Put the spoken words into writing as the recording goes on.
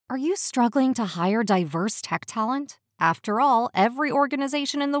Are you struggling to hire diverse tech talent? After all, every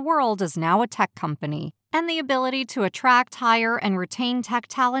organization in the world is now a tech company, and the ability to attract, hire, and retain tech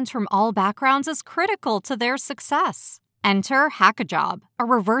talent from all backgrounds is critical to their success. Enter Hackajob, a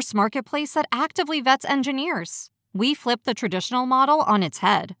reverse marketplace that actively vets engineers. We flip the traditional model on its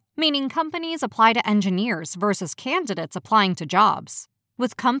head, meaning companies apply to engineers versus candidates applying to jobs,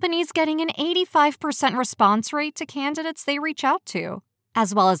 with companies getting an 85% response rate to candidates they reach out to,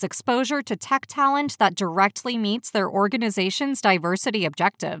 as well as exposure to tech talent that directly meets their organization's diversity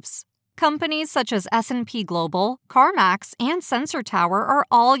objectives. Companies such as S&P Global, CarMax, and Sensor Tower are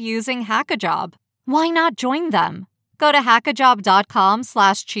all using Hackajob. Why not join them? Go to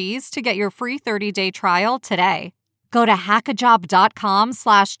hackajob.com/cheese to get your free 30-day trial today. Go to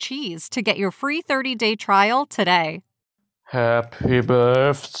hackajob.com/cheese to get your free 30-day trial today. Happy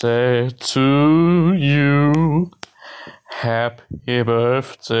birthday to you. Happy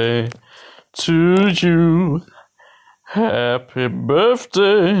birthday to you. Happy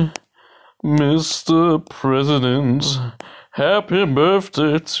birthday, Mr. President. Happy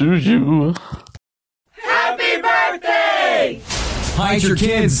birthday to you. Happy birthday! Hide your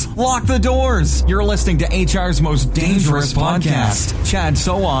kids. Lock the doors. You're listening to HR's most dangerous podcast. Chad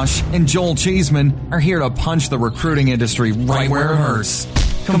Sowash and Joel Cheeseman are here to punch the recruiting industry right where it hurts.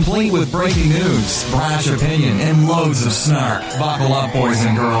 Complete with breaking news, brash opinion, and loads of snark. Buckle up, boys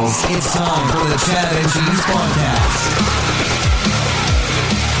and girls. It's time for the Chad and Cheese Podcast.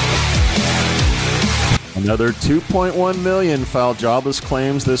 Another 2.1 million filed jobless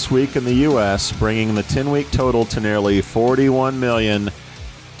claims this week in the U.S., bringing the 10-week total to nearly 41 million.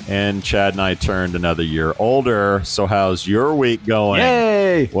 And Chad and I turned another year older. So how's your week going?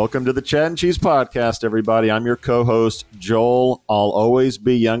 Yay! Welcome to the Chad and Cheese Podcast, everybody. I'm your co-host, Joel. I'll always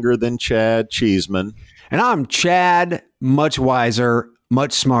be younger than Chad Cheeseman. And I'm Chad, much wiser,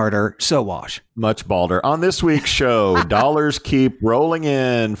 much smarter, so wash. Much balder. On this week's show, dollars keep rolling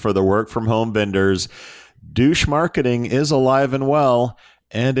in for the work-from-home vendors. Douche Marketing is alive and well,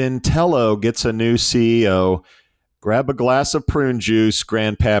 and Intello gets a new CEO. Grab a glass of prune juice,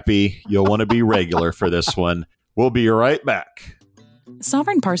 Grandpappy. You'll want to be regular for this one. We'll be right back.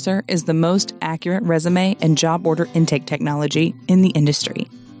 Sovereign Parser is the most accurate resume and job order intake technology in the industry.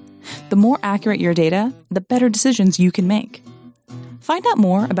 The more accurate your data, the better decisions you can make. Find out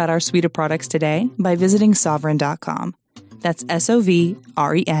more about our suite of products today by visiting Sovereign.com. That's SOVREN.com.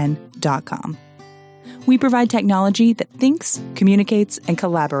 We provide technology that thinks, communicates, and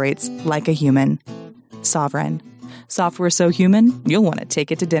collaborates like a human. Sovereign. Software so human, you'll want to take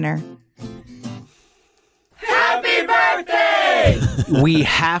it to dinner. Happy birthday! We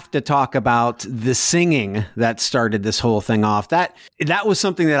have to talk about the singing that started this whole thing off. That was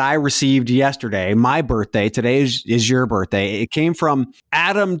something that I received yesterday, my birthday. Today is your birthday. It came from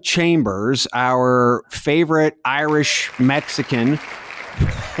Adam Chambers, our favorite Irish Mexican.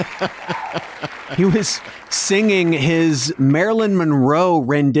 He was singing his Marilyn Monroe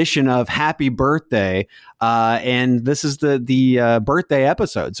rendition of Happy Birthday, and this is the birthday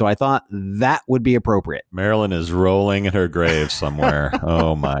episode, so I thought that would be appropriate. Marilyn is rolling in her grave somewhere.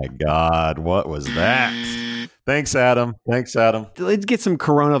 Oh, my God. What was that? Thanks, Adam. Let's get some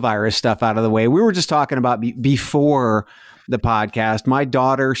coronavirus stuff out of the way. We were just talking about before the podcast. My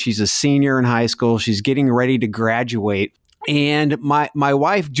daughter, she's a senior in high school. She's getting ready to graduate. And my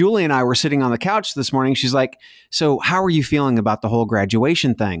wife, Julie, and I were sitting on the couch this morning. She's like, so how are you feeling about the whole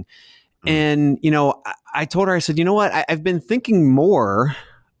graduation thing? And, I told her, I said, you know what? I've been thinking more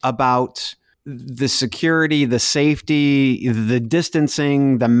about the security, the safety, the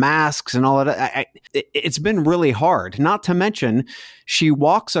distancing, the masks and all of that. It's been really hard. Not to mention, she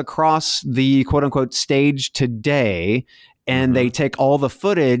walks across the quote unquote stage today and they take all the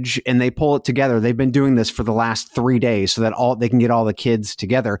footage and they pull it together. They've been doing this for the last 3 days so that they can get all the kids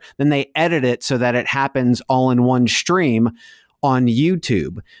together. Then they edit it so that it happens all in one stream on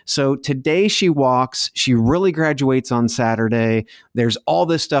YouTube. So today she walks, she really graduates on Saturday. There's all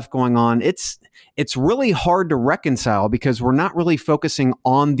this stuff going on. It's really hard to reconcile because we're not really focusing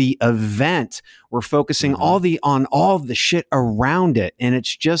on the event. We're focusing on all the shit around it. And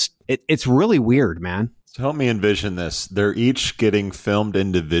it's just, it's really weird, man. So help me envision this. They're each getting filmed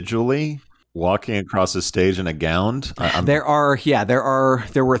individually, walking across the stage in a gown. There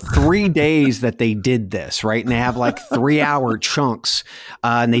were 3 days that they did this, right? And they have like 3-hour chunks,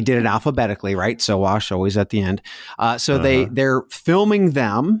 and they did it alphabetically, right? So Wash always at the end. They're filming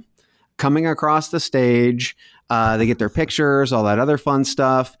them coming across the stage. They get their pictures, all that other fun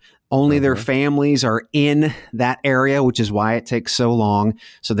stuff. Only their families are in that area, which is why it takes so long.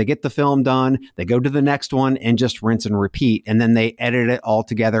 So they get the film done, they go to the next one and just rinse and repeat. And then they edit it all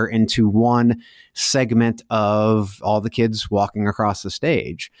together into one segment of all the kids walking across the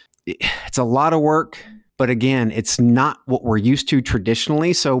stage. It's a lot of work, but again, it's not what we're used to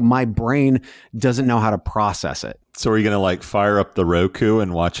traditionally. So my brain doesn't know how to process it. So are you going to like fire up the Roku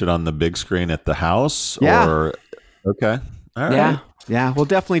and watch it on the big screen at the house? Yeah. Or okay. All right. Yeah. Yeah, we'll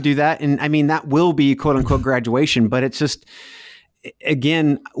definitely do that. And I mean, that will be quote unquote graduation, but it's just,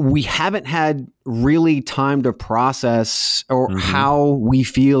 again, we haven't had really time to process or how we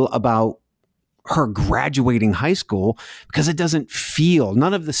feel about her graduating high school, because it doesn't feel,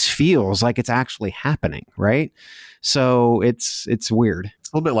 none of this feels like it's actually happening. Right. So it's weird. It's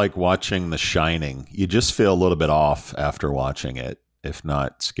a little bit like watching The Shining. You just feel a little bit off after watching it, if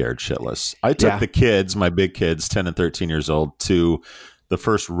not scared shitless. I took the kids, my big kids, 10 and 13 years old, to the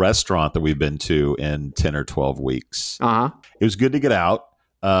first restaurant that we've been to in 10 or 12 weeks. It was good to get out.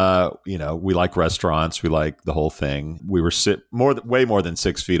 We like restaurants. We like the whole thing. We were way more than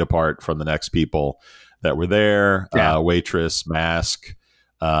 6 feet apart from the next people that were there. Waitress, mask.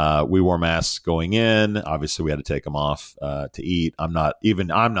 We wore masks going in. Obviously, we had to take them off to eat. I'm not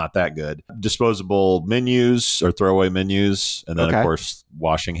that good. Disposable menus or throwaway menus, and then of course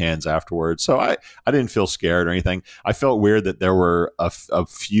washing hands afterwards. So I didn't feel scared or anything. I felt weird that there were a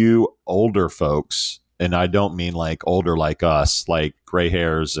few older folks, and I don't mean like older like us, like gray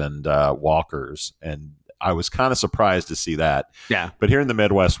hairs and walkers. And I was kind of surprised to see that. Yeah. But here in the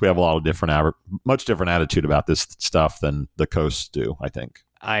Midwest, we have a lot of much different attitude about this stuff than the coasts do, I think.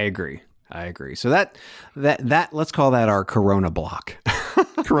 I agree. So that let's call that our Corona block.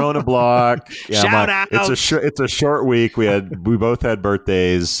 Corona block. Yeah, Shout out. It's a short week. We both had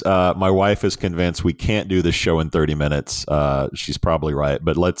birthdays. My wife is convinced we can't do this show in 30 minutes. She's probably right.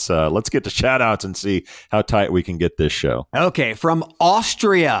 But let's get to shout outs and see how tight we can get this show. Okay, from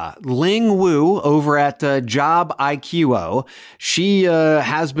Austria, Ling Wu over at Job IQO. She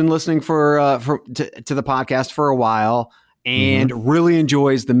has been listening to the podcast for a while and really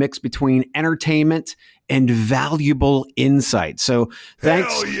enjoys the mix between entertainment and valuable insight. So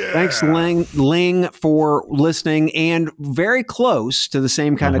thanks Ling for listening, and very close to the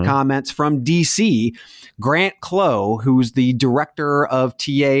same kind of comments from DC, Grant Clow, who's the director of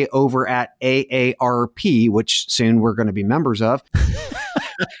TA over at AARP, which soon we're going to be members of.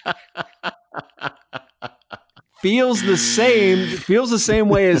 Feels the same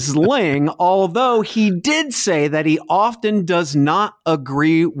way as Ling, although he did say that he often does not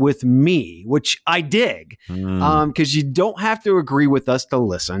agree with me, which I dig, because you don't have to agree with us to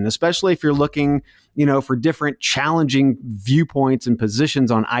listen, especially if you're looking, for different challenging viewpoints and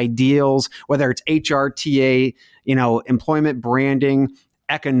positions on ideals, whether it's HRTA, employment branding,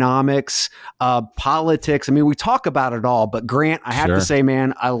 economics, politics. I mean, we talk about it all, but Grant, I have to say,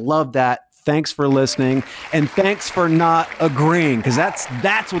 man, I love that. Thanks for listening, and thanks for not agreeing, because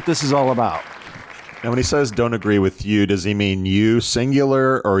that's what this is all about. And when he says don't agree with you, does he mean you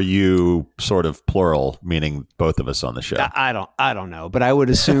singular or you sort of plural, meaning both of us on the show? I don't know, but I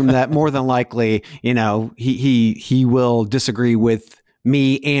would assume that more than likely, he will disagree with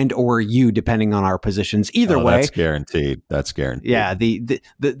me and or you, depending on our positions. Either way, that's guaranteed. Yeah,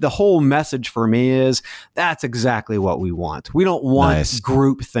 the whole message for me is that's exactly what we want. We don't want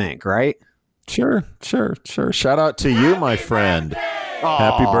groupthink, right? Sure. Shout out to you, my friend.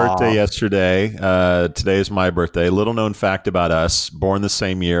 Happy birthday yesterday. Today is my birthday. Little known fact about us: born the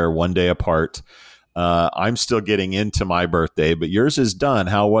same year, one day apart. I'm still getting into my birthday, but yours is done.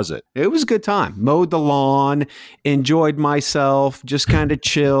 How was it? It was a good time. Mowed the lawn, enjoyed myself, just kind of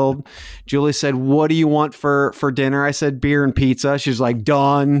chilled. Julie said, "What do you want for dinner?" I said, "Beer and pizza." She's like,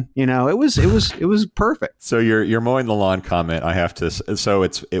 "Done." It was perfect. So your mowing the lawn comment, I have to. So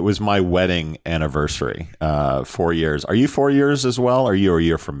it was my wedding anniversary. 4 years. Are you 4 years as well? Or are you a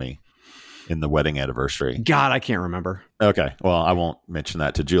year from me in the wedding anniversary? God, I can't remember. Okay, well, I won't mention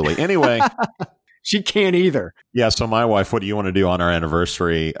that to Julie. Anyway. She can't either. Yeah. So my wife, what do you want to do on our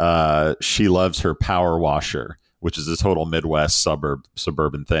anniversary? She loves her power washer, which is a total Midwest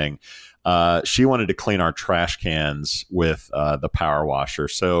suburban thing. She wanted to clean our trash cans with the power washer.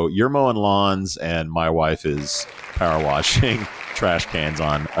 So you're mowing lawns and my wife is power washing trash cans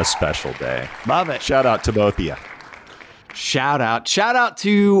on a special day. Love it. Shout out to both of you. Shout out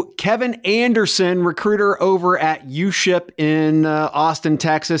to Kevin Anderson, recruiter over at UShip in Austin,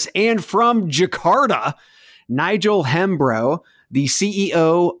 Texas, and from Jakarta, Nigel Hembro, the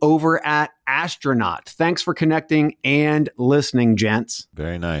CEO over at Astronaut. Thanks for connecting and listening, gents.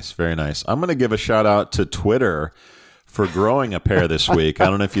 Very nice. I'm going to give a shout out to Twitter for growing a pair this week. I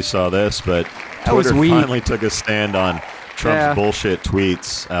don't know if you saw this, but Twitter finally took a stand on Trump's bullshit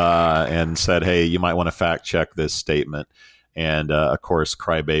tweets and said, hey, you might want to fact check this statement. And of course,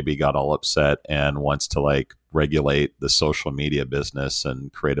 Crybaby got all upset and wants to like regulate the social media business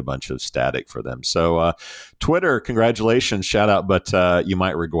and create a bunch of static for them. So Twitter, congratulations, shout out, but you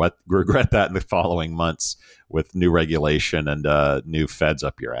might regret that in the following months with new regulation and new feds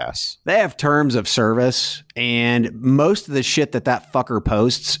up your ass. They have terms of service, and most of the shit that fucker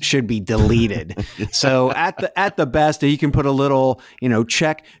posts should be deleted. So at the best, you can put a little,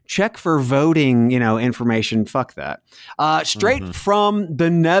 check for voting, information. Fuck that. Straight from the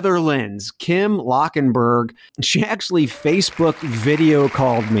Netherlands, Kim Lockenberg, she actually Facebook video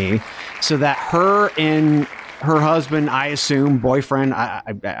called me so that her and her husband, I assume, boyfriend,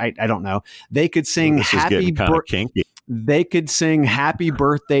 I don't know, they could sing happy birthday. They could sing happy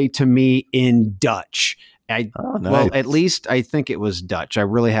birthday to me in Dutch. Nice. Well, at least I think it was Dutch. I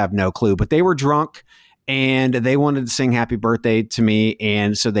really have no clue, but they were drunk and they wanted to sing happy birthday to me.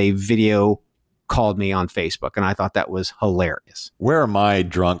 And so they video called me on Facebook, and I thought that was hilarious. Where are my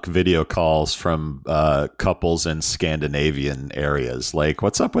drunk video calls from couples in Scandinavian areas? Like,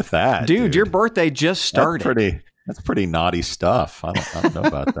 what's up with that, dude? Your birthday just started. That's pretty naughty stuff. I don't know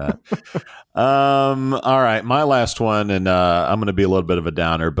about that. All right, my last one, and I'm going to be a little bit of a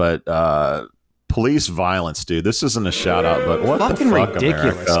downer, but police violence, dude. This isn't a shout out, but what fucking the fuck,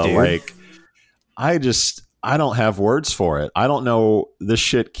 ridiculous, America? Dude. Like, I don't have words for it. I don't know. This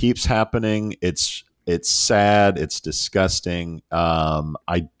shit keeps happening. It's sad. It's disgusting.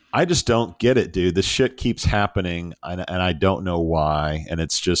 I just don't get it, dude. This shit keeps happening, and I don't know why. And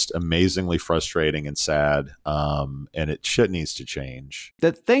it's just amazingly frustrating and sad. And shit needs to change.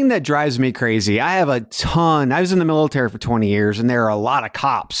 The thing that drives me crazy, I was in the military for 20 years, and there are a lot of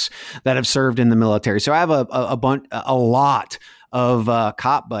cops that have served in the military. So I have a lot of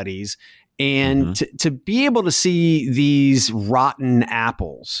cop buddies. And to be able to see these rotten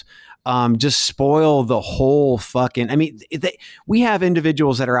apples just spoil the whole fucking, we have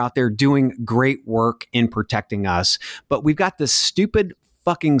individuals that are out there doing great work in protecting us, but we've got this stupid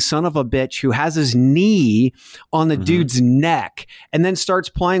fucking son of a bitch who has his knee on the dude's neck and then starts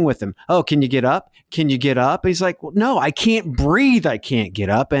playing with him. Oh, can you get up? Can you get up? And he's like, well, no, I can't breathe. I can't get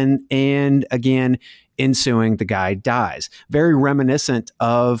up. And again, ensuing, the guy dies. Very reminiscent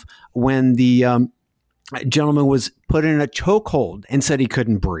of when the gentleman was put in a chokehold and said he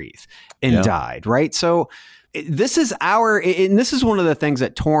couldn't breathe and died, right? So this is one of the things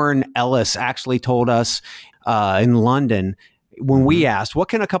that Torrin Ellis actually told us in London when we asked, what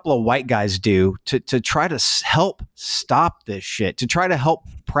can a couple of white guys do to try to help stop this shit, to try to help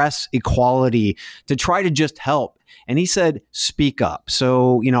press equality, to try to just help? And he said, speak up.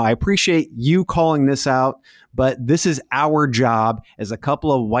 So, I appreciate you calling this out, but this is our job as a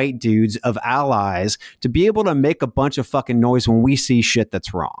couple of white dudes of allies to be able to make a bunch of fucking noise when we see shit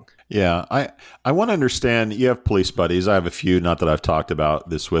that's wrong. Yeah, I want to understand. You have police buddies. I have a few. Not that I've talked about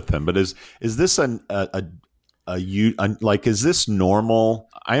this with them, but is this is this normal?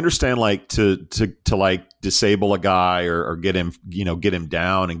 I understand, like to like disable a guy or get him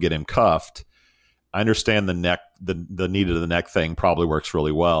down and get him cuffed. I understand the knee to the neck thing probably works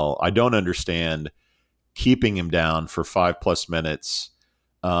really well. I don't understand keeping him down for 5+ minutes.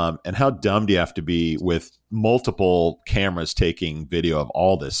 And how dumb do you have to be with multiple cameras taking video of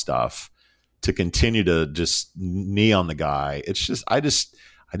all this stuff to continue to just knee on the guy? It's just, I just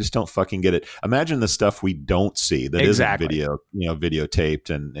don't fucking get it. Imagine the stuff we don't see that isn't videotaped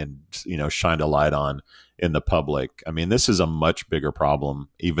and shined a light on in the public. I mean, this is a much bigger problem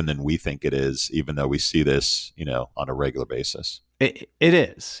even than we think it is, even though we see this, on a regular basis. It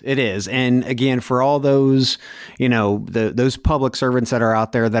is. And again, for all those, those public servants that are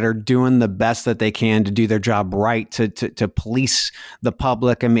out there that are doing the best that they can to do their job right, to police the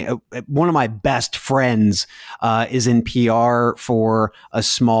public. I mean, one of my best friends is in PR for a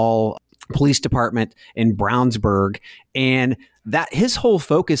small police department in Brownsburg, and that his whole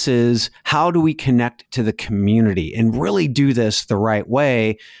focus is how do we connect to the community and really do this the right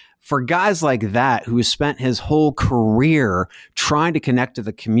way. For guys like that who has spent his whole career trying to connect to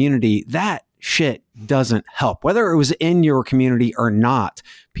the community, that shit doesn't help. Whether it was in your community or not,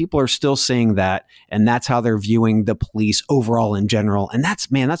 people are still seeing that, and that's how they're viewing the police overall in general. And that's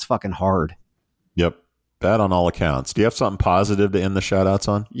fucking hard. Yep. Bad on all accounts. Do you have something positive to end the shout outs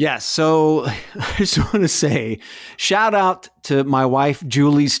on? Yes. So I just want to say shout out to my wife,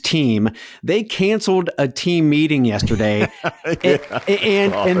 Julie's team. They canceled a team meeting yesterday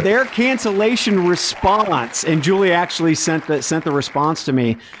and their cancellation response, and Julie actually sent the response to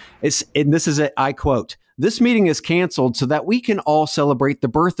me. This is it. I quote, this meeting is canceled so that we can all celebrate the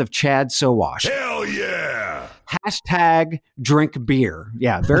birth of Chad Sowash. Hell yeah! Hashtag drink beer.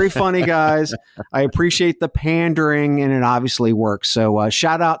 Yeah, very funny, guys. I appreciate the pandering, and it obviously works. So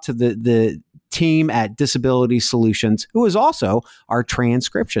shout out to the team at Disability Solutions, who is also our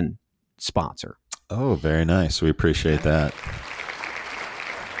transcription sponsor. Oh, very nice. We appreciate that.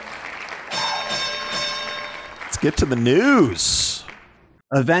 Let's get to the news.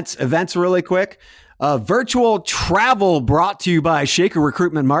 Events really quick. Virtual travel brought to you by Shaker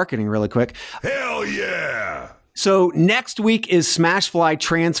Recruitment Marketing really quick. Hell yeah! So next week is Smashfly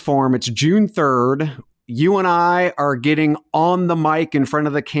Transform. It's June 3rd. You and I are getting on the mic in front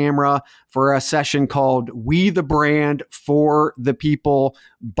of the camera for a session called We the Brand, for the People,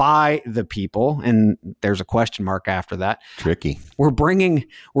 by the People. And there's a question mark after that. Tricky. We're bringing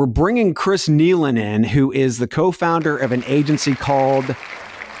Chris Nealon in, who is the co-founder of an agency called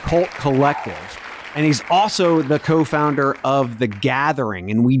Cult Collective. And he's also the co-founder of The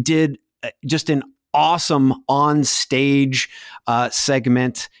Gathering. And we did just an awesome on-stage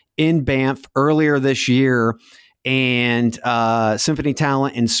segment in Banff earlier this year. And Symphony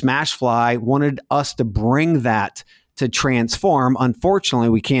Talent and Smashfly wanted us to bring that to Transform. Unfortunately,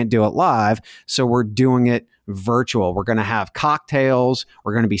 we can't do it live, so we're doing it virtual. We're going to have cocktails.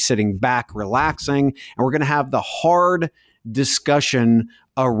 We're going to be sitting back, relaxing, and we're going to have the hard discussion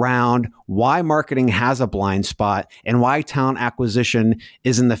around why marketing has a blind spot and why talent acquisition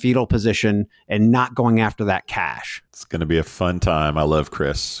is in the fetal position and not going after that cash. It's going to be a fun time. I love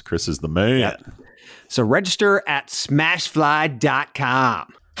Chris. Chris is the man. Yep. So register at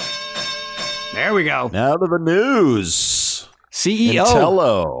smashfly.com. There we go. Now to the news. CEO.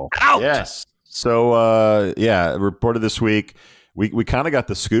 Intello. Out. Yes. So, reported this week. We kind of got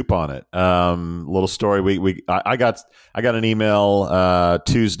the scoop on it. Little story. I got an email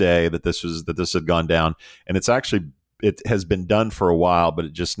Tuesday that this had gone down, and it has been done for a while, but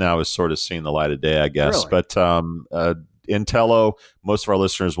it just now is sort of seeing the light of day, I guess. Really? But Intello, most of our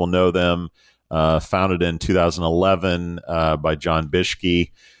listeners will know them. Founded in 2011 by John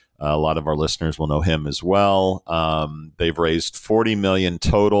Bishke. A lot of our listeners will know him as well. They've raised $40 million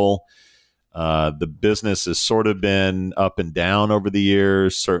total. The business has sort of been up and down over the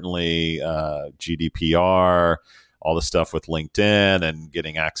years. Certainly GDPR, all the stuff with LinkedIn and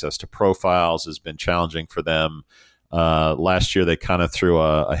getting access to profiles has been challenging for them. Last year, they kind of threw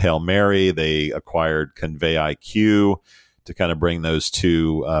a Hail Mary. They acquired ConveyIQ to kind of bring those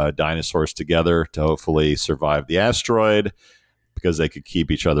two dinosaurs together to hopefully survive the asteroid, because they could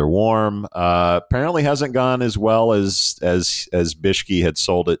keep each other warm. Apparently hasn't gone as well as Bishke had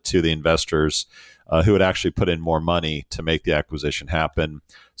sold it to the investors who had actually put in more money to make the acquisition happen.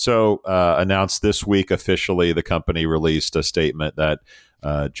 So announced this week officially, the company released a statement that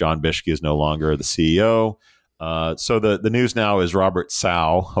John Bishke is no longer the CEO. So the news now is Robert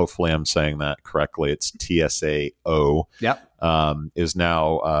Tsao, hopefully I'm saying that correctly, it's Tsao, Yep. is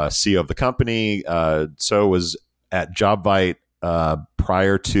now CEO of the company. So was at JobVite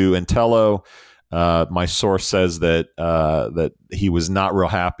prior to Intello. My source says that he was not real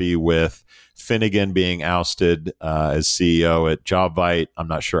happy with Finnegan being ousted as CEO at JobVite. I'm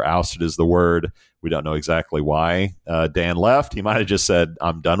not sure ousted is the word. We don't know exactly why Dan left. He might have just said,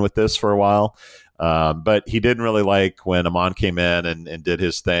 I'm done with this for a while. But he didn't really like when Aman came in and did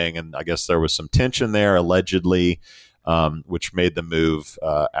his thing. And I guess there was some tension there, allegedly, which made the move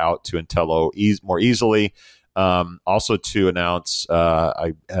out to Intello more easily. Also to announce,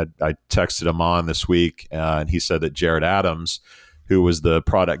 I texted Aman this week, and he said that Jared Adams, who was the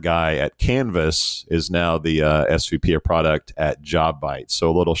product guy at Canvas, is now the SVP of product at JobVite. So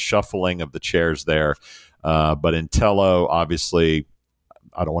a little shuffling of the chairs there. But Intello, obviously,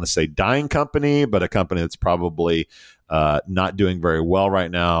 I don't want to say dying company, but a company that's probably not doing very well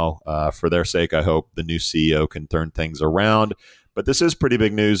right now. For their sake, I hope the new CEO can turn things around. But this is pretty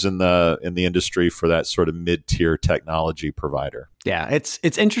big news in the industry for that sort of mid-tier technology provider. Yeah,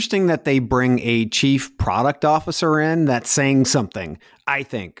 it's interesting that they bring a chief product officer in that's saying something, I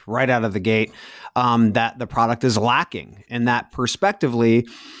think, right out of the gate, that the product is lacking. And that perspectively,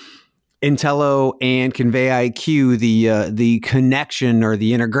 Intello and ConveyIQ, the connection or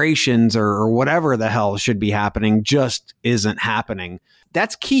the integrations or whatever the hell should be happening just isn't happening.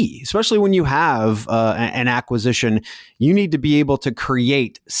 That's key, especially when you have an acquisition. You need to be able to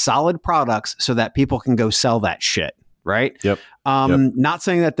create solid products so that people can go sell that shit, right? Yep. Not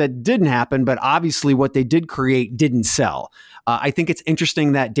saying that didn't happen, but obviously what they did create didn't sell. I think it's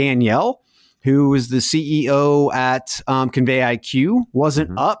interesting that Danielle, who was the CEO at ConveyIQ,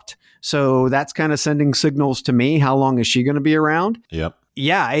 wasn't upped. So that's kind of sending signals to me. How long is she going to be around? Yep.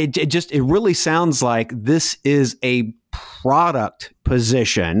 Yeah, it really sounds like this is a product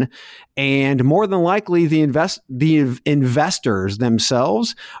position, and more than likely the investors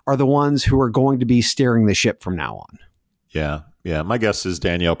themselves are the ones who are going to be steering the ship from now on. Yeah. Yeah. My guess is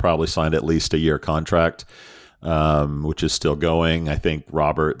Danielle probably signed at least a year contract, which is still going. I think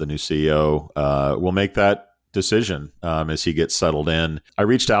Robert, the new CEO, will make that decision as he gets settled in. I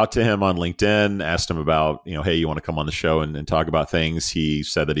reached out to him on LinkedIn, asked him about, hey, you want to come on the show and talk about things? He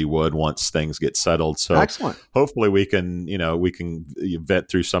said that he would once things get settled. So excellent. Hopefully we can vet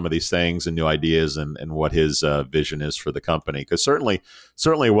through some of these things and new ideas and what his vision is for the company. Because certainly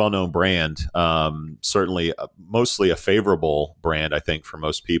a well-known brand, certainly mostly a favorable brand, I think, for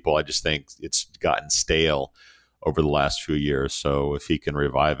most people. I just think it's gotten stale over the last few years. So if he can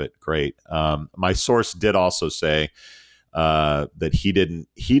revive it, great. My source did also say that he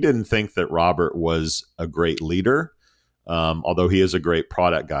didn't think that Robert was a great leader, although he is a great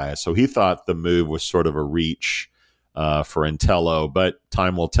product guy. So he thought the move was sort of a reach for Intello, but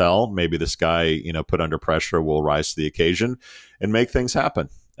time will tell. Maybe this guy, put under pressure, will rise to the occasion and make things happen.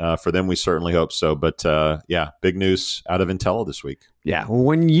 For them, we certainly hope so. But big news out of Intello this week. Yeah.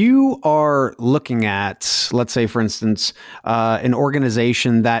 When you are looking at, let's say, for instance, an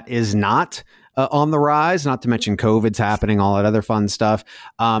organization that is not on the rise, not to mention COVID's happening, all that other fun stuff,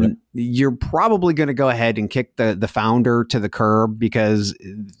 you're probably going to go ahead and kick the founder to the curb because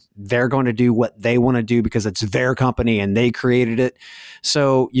they're going to do what they want to do because it's their company and they created it.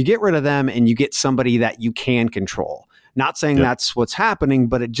 So you get rid of them and you get somebody that you can control. Not saying that's what's happening,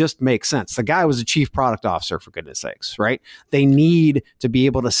 but it just makes sense. The guy was a chief product officer, for goodness sakes, right? They need to be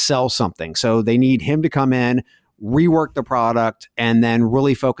able to sell something. So they need him to come in, rework the product, and then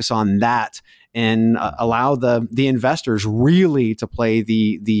really focus on that and allow the investors really to play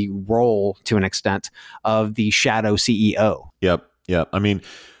the role, to an extent, of the shadow CEO. Yep. I mean,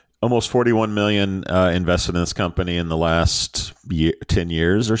 almost 41 million invested in this company in the last 10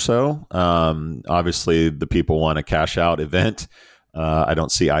 years or so. Obviously, the people want a cash out event. I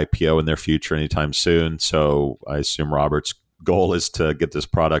don't see IPO in their future anytime soon. So I assume Robert's goal is to get this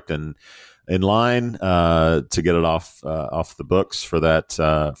product in line, to get it off the books for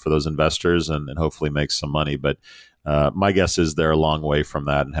those investors and hopefully make some money. But my guess is they're a long way from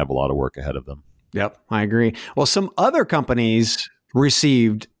that and have a lot of work ahead of them. Yep, I agree. Well, some other companies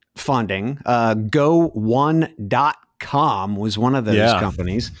received funding. Go1.com was one of those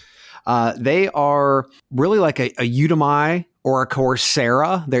companies. They are really like a Udemy or a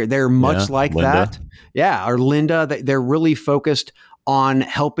Coursera. They're much like Linda. That. Yeah, or Lynda. They're really focused on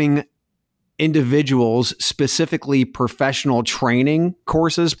helping individuals, specifically professional training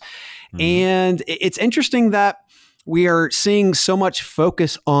courses. Mm-hmm. And it's interesting that we are seeing so much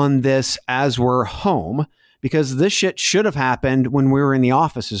focus on this as we're home, because this shit should have happened when we were in the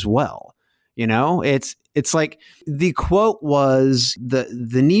office as well. It's like the quote was the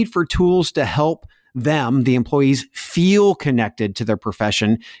need for tools to help them, the employees, feel connected to their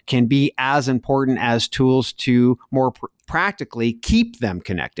profession can be as important as tools to more practically keep them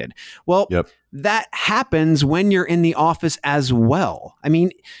connected. Well, that happens when you're in the office as well. I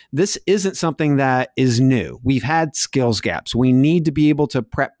mean, this isn't something that is new. We've had skills gaps. We need to be able to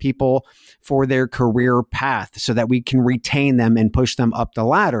prep people for their career path so that we can retain them and push them up the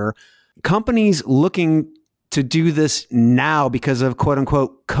ladder. Companies looking to do this now because of quote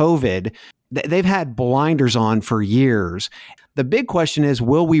unquote COVID, they've had blinders on for years. The big question is,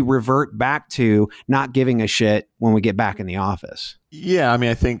 will we revert back to not giving a shit when we get back in the office? Yeah, I mean,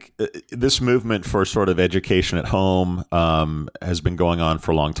 I think this movement for sort of education at home has been going on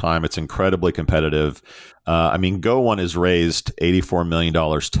for a long time. It's incredibly competitive. I mean, Go1 has raised $84 million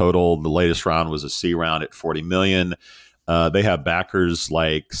total. The latest round was a C round at $40 million. They have backers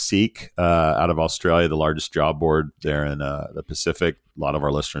like Seek out of Australia, the largest job board there in the Pacific. A lot of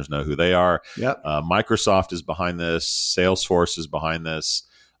our listeners know who they are. Yep. Microsoft is behind this. Salesforce is behind this.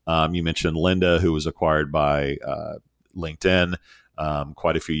 You mentioned Lynda, who was acquired by LinkedIn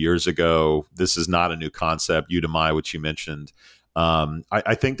quite a few years ago. This is not a new concept. Udemy, which you mentioned.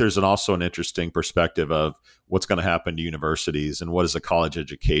 I think there's also an interesting perspective of what's going to happen to universities and what is a college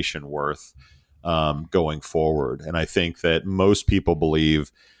education worth going forward. And I think that most people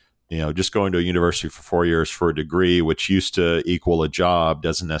believe, just going to a university for 4 years for a degree, which used to equal a job,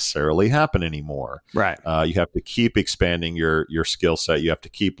 doesn't necessarily happen anymore. Right. You have to keep expanding your skill set. You have to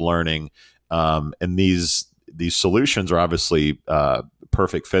keep learning. And these solutions are obviously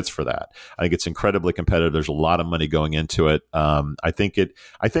perfect fits for that. I think it's incredibly competitive. There's a lot of money going into it. I think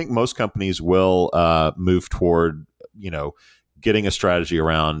most companies will move toward, getting a strategy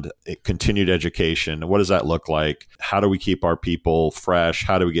around continued education. What does that look like? How do we keep our people fresh?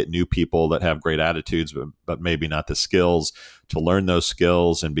 How do we get new people that have great attitudes, but maybe not the skills to learn those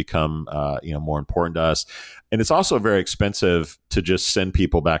skills and become, more important to us? And it's also very expensive to just send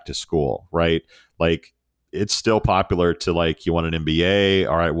people back to school, right? Like, it's still popular to, like, you want an MBA.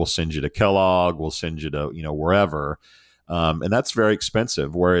 All right, we'll send you to Kellogg. We'll send you to, wherever. And that's very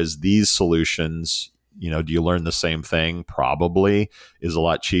expensive. Whereas these solutions, do you learn the same thing? Probably. Is a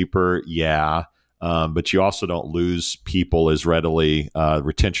lot cheaper. Yeah. But you also don't lose people as readily.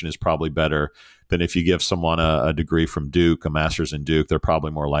 Retention is probably better than if you give someone a degree from Duke, a master's in Duke. They're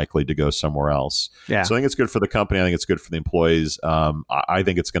probably more likely to go somewhere else. Yeah. So I think it's good for the company. I think it's good for the employees. I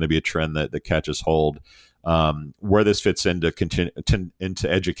think it's going to be a trend that catches hold. Where this fits into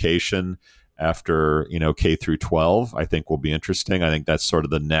education after K through 12, I think will be interesting. I think that's sort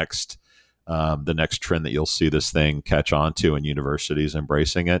of the next trend that you'll see this thing catch on to, and universities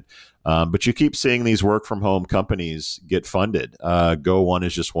embracing it. But you keep seeing these work from home companies get funded. Go1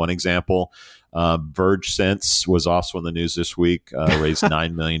 is just one example. Verge Sense was also in the news this week, raised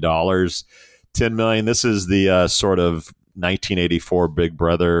 $9 million, $10 million. This is the sort of 1984 Big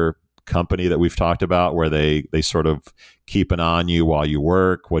Brother company that we've talked about, where they sort of keep an eye on you while you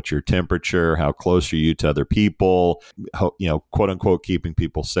work. What's your temperature? How close are you to other people? Quote unquote, keeping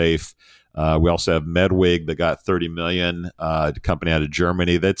people safe. We also have Medwig that got 30 million, a company out of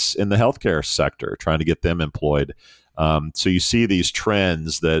Germany that's in the healthcare sector, trying to get them employed. So you see these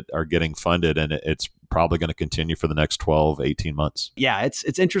trends that are getting funded, and it's probably going to continue for the next 12, 18 months. Yeah,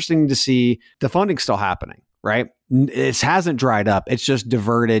 it's interesting to see the funding still happening, right? It hasn't dried up. It's just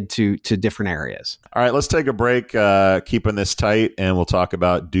diverted to different areas. All right, let's take a break, keeping this tight, and we'll talk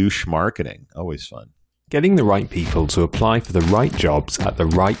about douche marketing. Always fun. Getting the right people to apply for the right jobs at the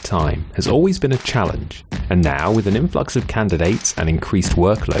right time has always been a challenge. And now, with an influx of candidates and increased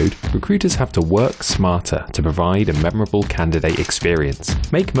workload, recruiters have to work smarter to provide a memorable candidate experience.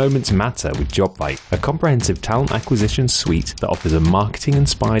 Make moments matter with JobBite, a comprehensive talent acquisition suite that offers a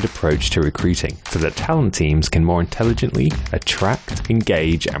marketing-inspired approach to recruiting, so that talent teams can more intelligently attract,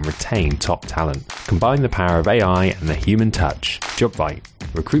 engage, and retain top talent. Combine the power of AI and the human touch. JobBite.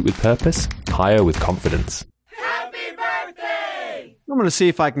 Recruit with purpose, hire with confidence. Happy birthday! I'm going to see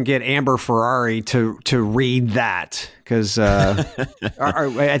if I can get Amber Ferrari to read that, because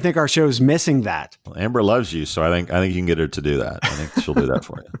I think our show's missing that. Well, Amber loves you, so I think you can get her to do that. I think she'll do that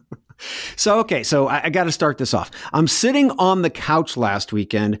for you. So I got to start this off. I'm sitting on the couch last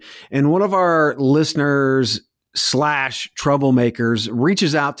weekend, and one of our listeners / troublemakers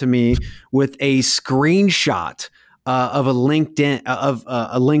reaches out to me with a screenshot of a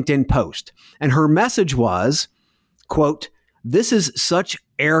LinkedIn post. And her message was, quote, "This is such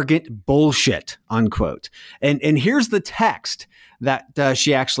arrogant bullshit," unquote. And here's the text that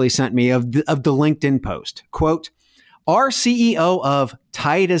she actually sent me of the LinkedIn post. Quote, "Our CEO of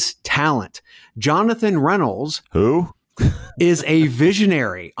Titus Talent, Jonathan Reynolds," who? "is a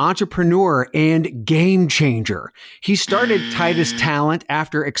visionary, entrepreneur, and game changer. He started Titus Talent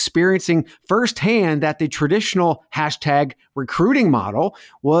after experiencing firsthand that the traditional #recruiting model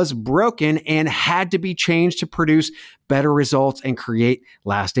was broken and had to be changed to produce better results and create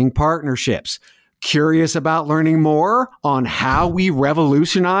lasting partnerships. Curious about learning more on how we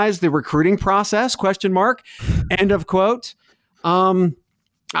revolutionize the recruiting process? ? End of quote.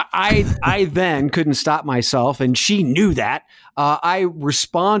 I then couldn't stop myself, and she knew that. I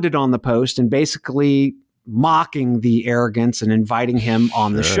responded on the post and basically mocking the arrogance and inviting him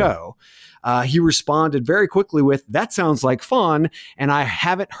on the show. He responded very quickly with, "That sounds like fun," and I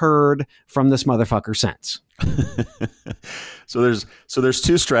haven't heard from this motherfucker since. So there's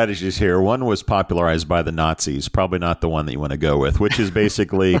two strategies here. One was popularized by the Nazis, probably not the one that you want to go with, which is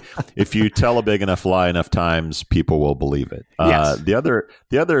basically if you tell a big enough lie enough times, people will believe it. Yes. The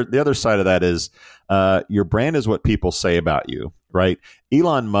other side of that is your brand is what people say about you, right?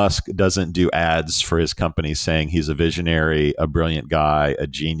 Elon Musk doesn't do ads for his company saying he's a visionary, a brilliant guy, a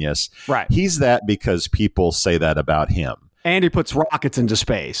genius. Right. He's that because people say that about him. And he puts rockets into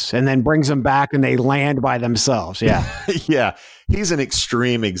space and then brings them back and they land by themselves. Yeah. Yeah. He's an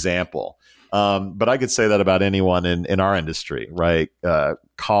extreme example. But I could say that about anyone in our industry, right?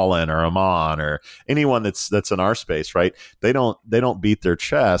 Colin or Aman or anyone that's in our space, right? They don't beat their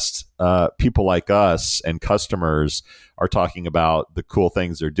chest. People like us and customers are talking about the cool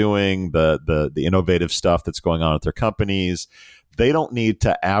things they're doing, the innovative stuff that's going on at their companies. they don't need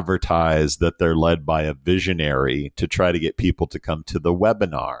to advertise that they're led by a visionary to try to get people to come to the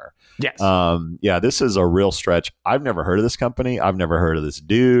webinar. Yes. Yeah, this is a real stretch. I've never heard of this company. I've never heard of this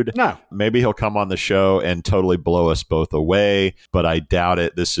dude. No. Maybe he'll come on the show and totally blow us both away, but I doubt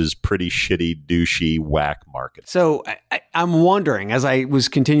it. This is pretty shitty, douchey, whack marketing. So I'm wondering, as I was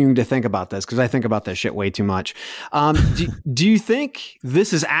continuing to think about this, because I think about this shit way too much, do you think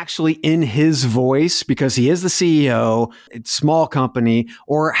this is actually in his voice because he is the CEO, it's a small company,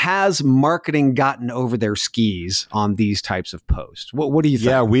 or has marketing gotten over their skis on these types of posts? What do you think?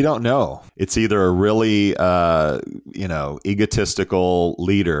 Yeah, we don't know. It's either a really, egotistical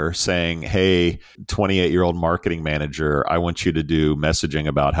leader saying, hey, 28-year-old marketing manager, I want you to do messaging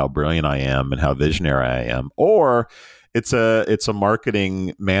about how brilliant I am and how visionary I am. Or it's a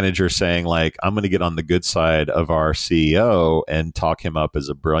marketing manager saying, like, I'm going to get on the good side of our CEO and talk him up as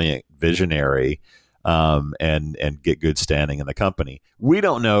a brilliant visionary, and get good standing in the company. We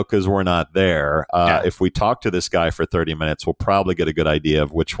don't know because we're not there. If we talk to this guy for 30 minutes, we'll probably get a good idea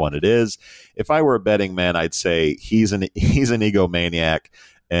of which one it is. If I were a betting man, I'd say he's an egomaniac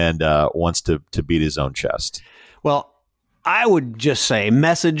and wants to beat his own chest. Well, I would just say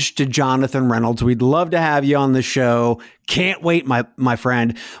message to Jonathan Reynolds. We'd love to have you on the show. Can't wait, my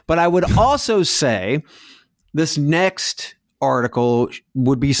friend. But I would also say this next article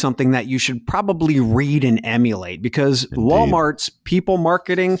would be something that you should probably read and emulate, because Indeed. Walmart's people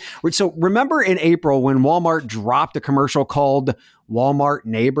marketing. So remember in April when Walmart dropped a commercial called Walmart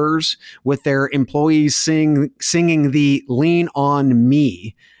Neighbors with their employees singing the Lean on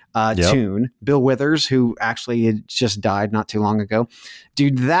Me tune, Bill Withers, who actually had just died not too long ago.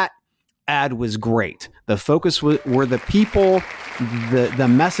 Dude, that ad was great. The focus were the people. The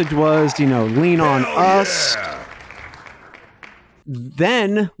message was, lean on us.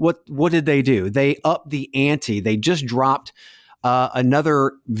 Then what did they do? They upped the ante. They just dropped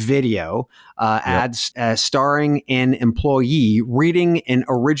another video ads starring an employee reading an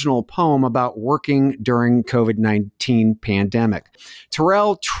original poem about working during COVID-19 pandemic.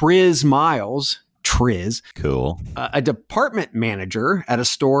 Terrell Triz Miles, cool, a department manager at a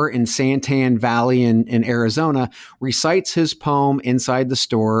store in Santan Valley in Arizona, recites his poem inside the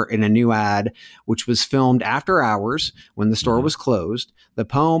store in a new ad, which was filmed after hours when the store was closed. The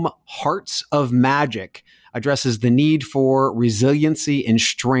poem, Hearts of Magic, addresses the need for resiliency and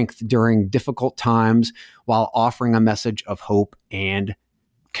strength during difficult times while offering a message of hope and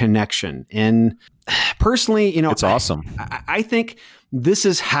connection. And personally, it's awesome. I think this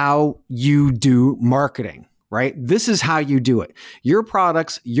is how you do marketing, right? This is how you do it. Your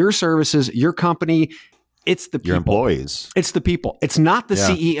products, your services, your company, it's the people. Your employees. It's the people. It's not the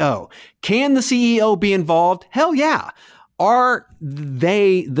CEO. Can the CEO be involved? Hell yeah. Are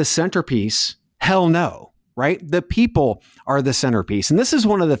they the centerpiece? Hell no. Right? The people are the centerpiece. And this is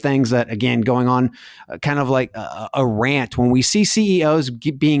one of the things that, again, going on kind of like a rant, when we see CEOs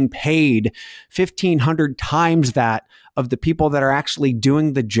being paid 1,500 times that of the people that are actually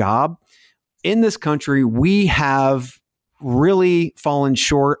doing the job. In this country, we have really fallen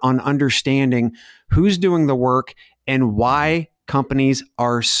short on understanding who's doing the work and why companies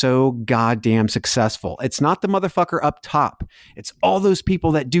are so goddamn successful. It's not the motherfucker up top. It's all those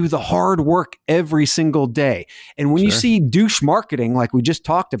people that do the hard work every single day. And when you see douche marketing, like we just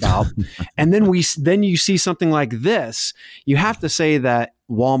talked about, and then you see something like this, you have to say that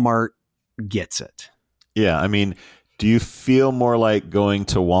Walmart gets it. Yeah. I mean, do you feel more like going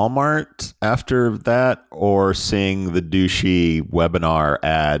to Walmart after that or seeing the douchey webinar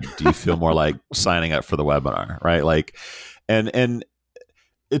ad? Do you feel more like signing up for the webinar, right? Like, and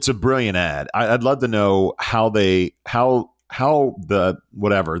it's a brilliant ad. I'd love to know how the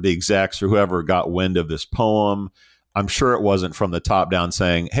execs or whoever got wind of this poem. I'm sure it wasn't from the top down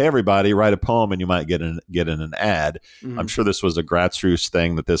saying, "Hey, everybody, write a poem and you might get in an ad." Mm-hmm. I'm sure this was a grassroots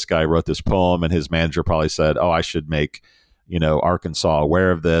thing that this guy wrote this poem, and his manager probably said, "Oh, I should make Arkansas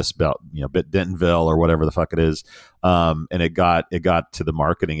aware of this about Dentonville or whatever the fuck it is." And it got to the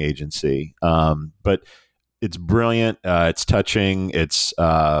marketing agency. But it's brilliant. It's touching. It's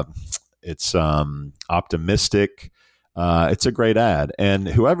optimistic. It's a great ad, and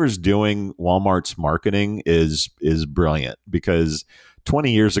whoever's doing Walmart's marketing is brilliant, because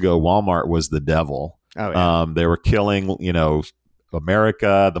 20 years ago Walmart was the devil. Oh, yeah. They were killing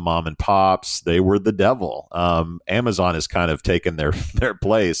America, the mom and pops. They were the devil. Amazon has kind of taken their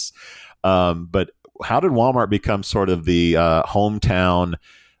place, but how did Walmart become sort of the hometown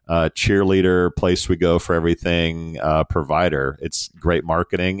cheerleader, place we go for everything, provider? It's great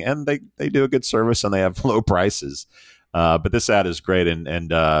marketing, and they do a good service, and they have low prices. But this ad is great, and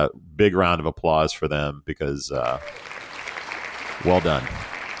big round of applause for them, because Well done.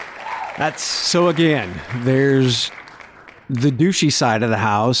 That's so again, there's the douchey side of the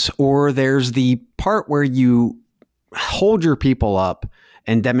house, or there's the part where you hold your people up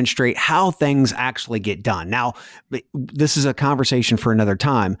and demonstrate how things actually get done. Now, this is a conversation for another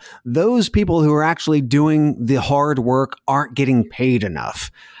time. Those people who are actually doing the hard work aren't getting paid enough.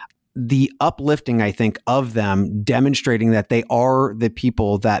 The uplifting, I think, of them demonstrating that they are the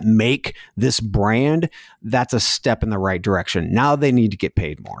people that make this brand, that's a step in the right direction. Now they need to get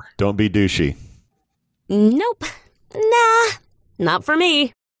paid more. Don't be douchey. Nope. Nah, not for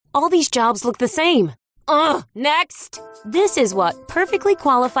me. All these jobs look the same. Ugh, next! This is what perfectly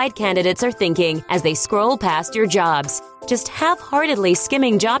qualified candidates are thinking as they scroll past your jobs, just half-heartedly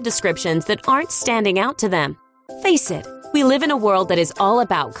skimming job descriptions that aren't standing out to them. Face it, we live in a world that is all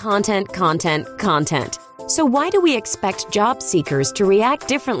about content, content, content. So why do we expect job seekers to react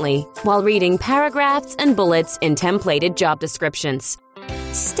differently while reading paragraphs and bullets in templated job descriptions?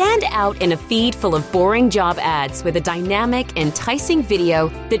 Stand out in a feed full of boring job ads with a dynamic, enticing video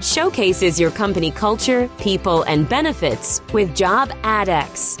that showcases your company culture, people, and benefits with Job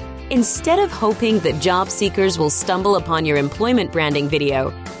AdX. Instead of hoping that job seekers will stumble upon your employment branding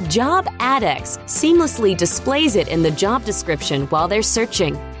video, Job AdX seamlessly displays it in the job description while they're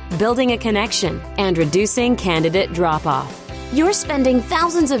searching, building a connection and reducing candidate drop-off. You're spending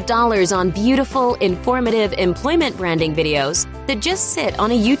thousands of dollars on beautiful, informative employment branding videos that just sit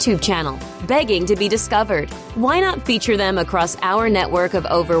on a YouTube channel, begging to be discovered. Why not feature them across our network of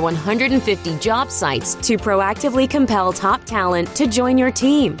over 150 job sites to proactively compel top talent to join your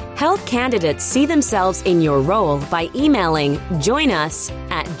team? Help candidates see themselves in your role by emailing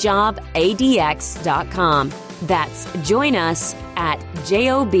joinus@jobadx.com. That's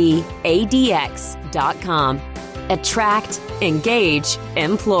joinus@jobadx.com. Attract, engage,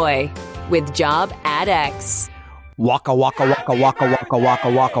 employ with Job AdX. Waka waka waka waka waka waka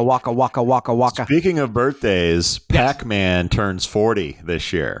waka waka waka waka waka. Speaking of birthdays, Pac-Man turns 40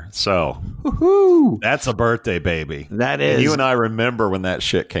 this year. So that's a birthday, baby. That is. And you and I remember when that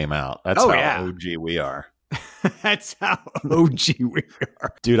shit came out. That's how OG we are. That's how OG we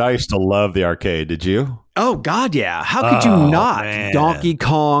are. Dude, I used to love the arcade. Did you? Oh, God, yeah. How could you not? Man. Donkey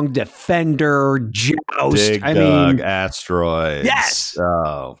Kong, Defender, Joust. Dig Dug, Asteroids. Yes.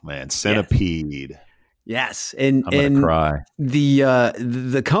 Oh, man. Centipede. Yes. And I'm going to cry.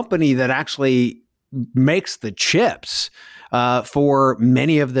 The company that actually makes the chips for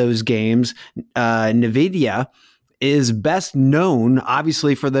many of those games, NVIDIA, is best known,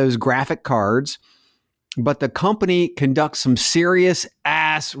 obviously, for those graphic cards. But the company conducts some serious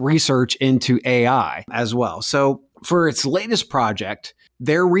ass research into AI as well. So for its latest project,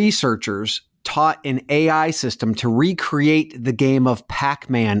 their researchers taught an AI system to recreate the game of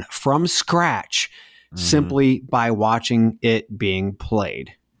Pac-Man from scratch simply by watching it being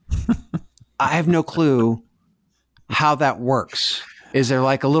played. I have no clue how that works. Is there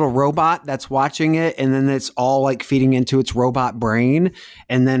like a little robot that's watching it and then it's all like feeding into its robot brain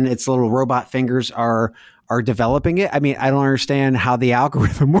and then its little robot fingers are developing it? I mean, I don't understand how the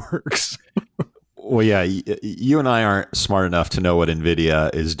algorithm works. Well, yeah, you and I aren't smart enough to know what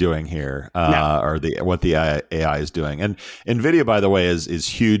NVIDIA is doing here, or what the AI is doing. And NVIDIA, by the way, is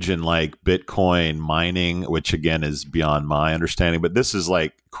huge in like Bitcoin mining, which again is beyond my understanding. But this is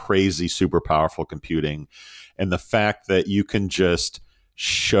like crazy, super powerful computing. And the fact that you can just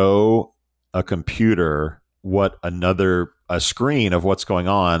show a computer a screen of what's going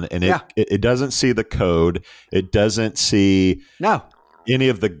on, and it doesn't see the code, it doesn't see any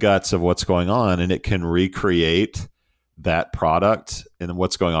of the guts of what's going on, and it can recreate that product and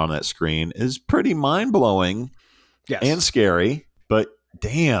what's going on that screen is pretty mind-blowing and scary. But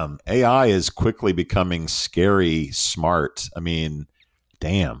damn, AI is quickly becoming scary smart. I mean,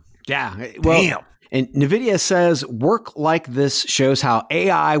 damn. Yeah. Well, damn. And NVIDIA says work like this shows how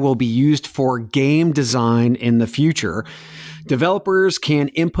AI will be used for game design in the future. Developers can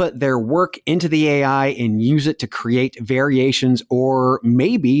input their work into the AI and use it to create variations or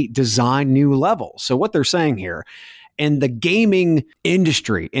maybe design new levels. So what they're saying here, and the gaming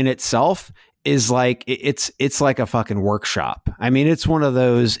industry in itself is like, it's like a fucking workshop. I mean, it's one of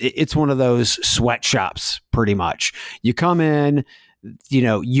those sweatshops pretty much. You come in,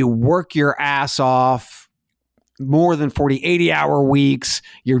 you work your ass off more than 40, 80-hour weeks.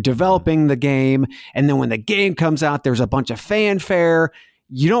 You're developing the game. And then when the game comes out, there's a bunch of fanfare.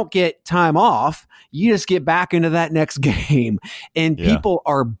 You don't get time off. You just get back into that next game. And people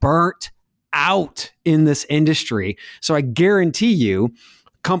are burnt out in this industry. So I guarantee you,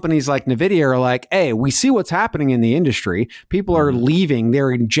 companies like NVIDIA are like, hey, we see what's happening in the industry. People are leaving.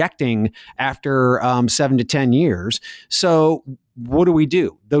 They're injecting after 7 to 10 years. So what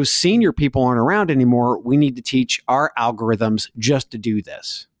do? Those senior people aren't around anymore. We need to teach our algorithms just to do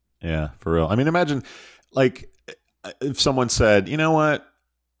this. Yeah, for real. I mean, imagine like if someone said, you know what,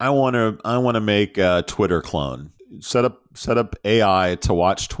 I want to make a Twitter clone. Set up AI to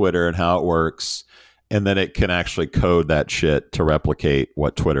watch Twitter and how it works, and then it can actually code that shit to replicate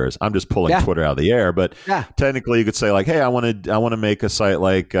what Twitter is. I'm just pulling Twitter out of the air, but technically you could say like, hey, I want to make a site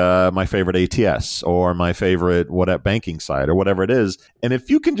like my favorite ATS or my favorite banking site or whatever it is. And if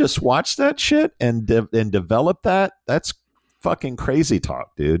you can just watch that shit and develop that, that's fucking crazy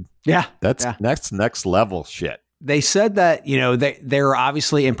talk, dude. Yeah, that's next level shit. They said that, there are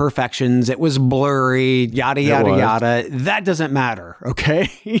obviously imperfections. It was blurry, yada, yada, yada. That doesn't matter, okay?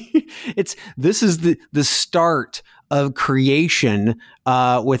 This is the start of creation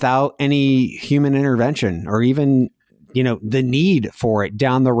without any human intervention or even, the need for it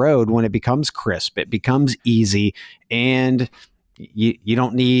down the road. When it becomes crisp, it becomes easy, and you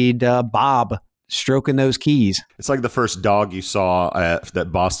don't need Bob stroking those keys. It's like the first dog you saw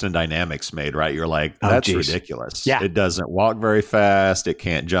that Boston Dynamics made, right? You're like, that's ridiculous. Yeah. It doesn't walk very fast. It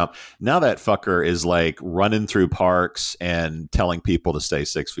can't jump. Now that fucker is like running through parks and telling people to stay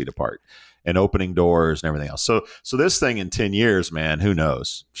 6 feet apart and opening doors and everything else. So this thing in 10 years, man, who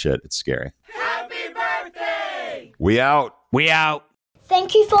knows? Shit, it's scary. Happy birthday! We out.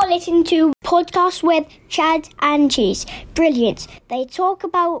 Thank you for listening to Podcast with Chad and Cheese. Brilliant. They talk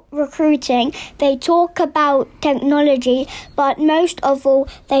about recruiting, they talk about technology, but most of all,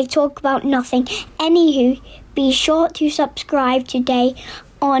 they talk about nothing. Anywho, be sure to subscribe today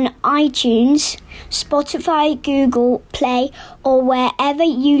on iTunes, Spotify, Google Play, or wherever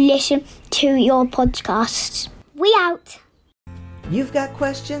you listen to your podcasts. We out. You've got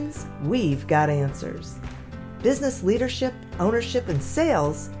questions, we've got answers. Business leadership, ownership, and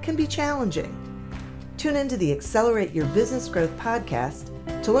sales can be challenging. Tune into the Accelerate Your Business Growth podcast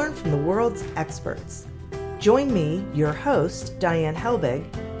to learn from the world's experts. Join me, your host, Diane Helbig,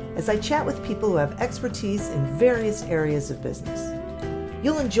 as I chat with people who have expertise in various areas of business.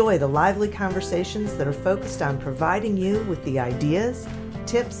 You'll enjoy the lively conversations that are focused on providing you with the ideas,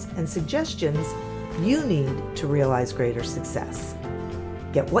 tips, and suggestions you need to realize greater success.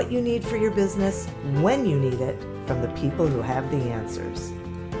 Get what you need for your business when you need it from the people who have the answers.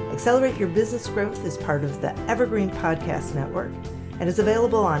 Accelerate Your Business Growth is part of the Evergreen Podcast Network and is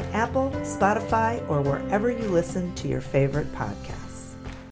available on Apple, Spotify, or wherever you listen to your favorite podcast.